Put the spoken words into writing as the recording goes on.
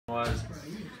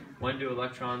when do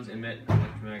electrons emit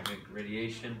electromagnetic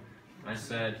radiation? I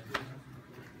said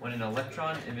when an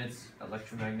electron emits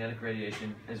electromagnetic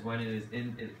radiation is when it is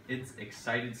in its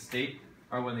excited state,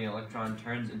 or when the electron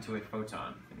turns into a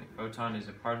photon. And a photon is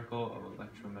a particle of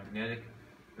electromagnetic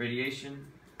radiation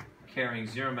carrying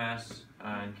zero mass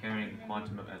and carrying a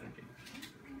quantum of energy.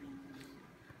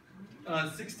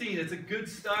 16, it's a good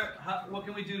start. What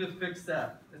can we do to fix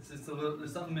that? There's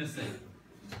something missing.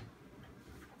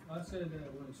 I said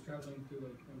that when it's traveling through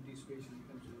like empty space, it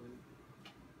becomes really.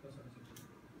 That's what I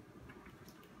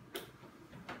said.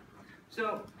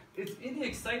 So it's in the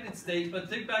excited state, but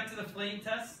think back to the flame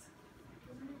test.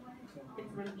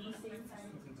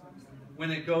 When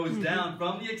it goes down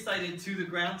from the excited to the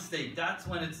ground state, that's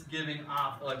when it's giving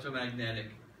off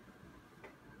electromagnetic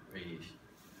radiation.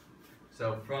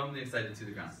 So from the excited to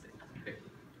the ground state.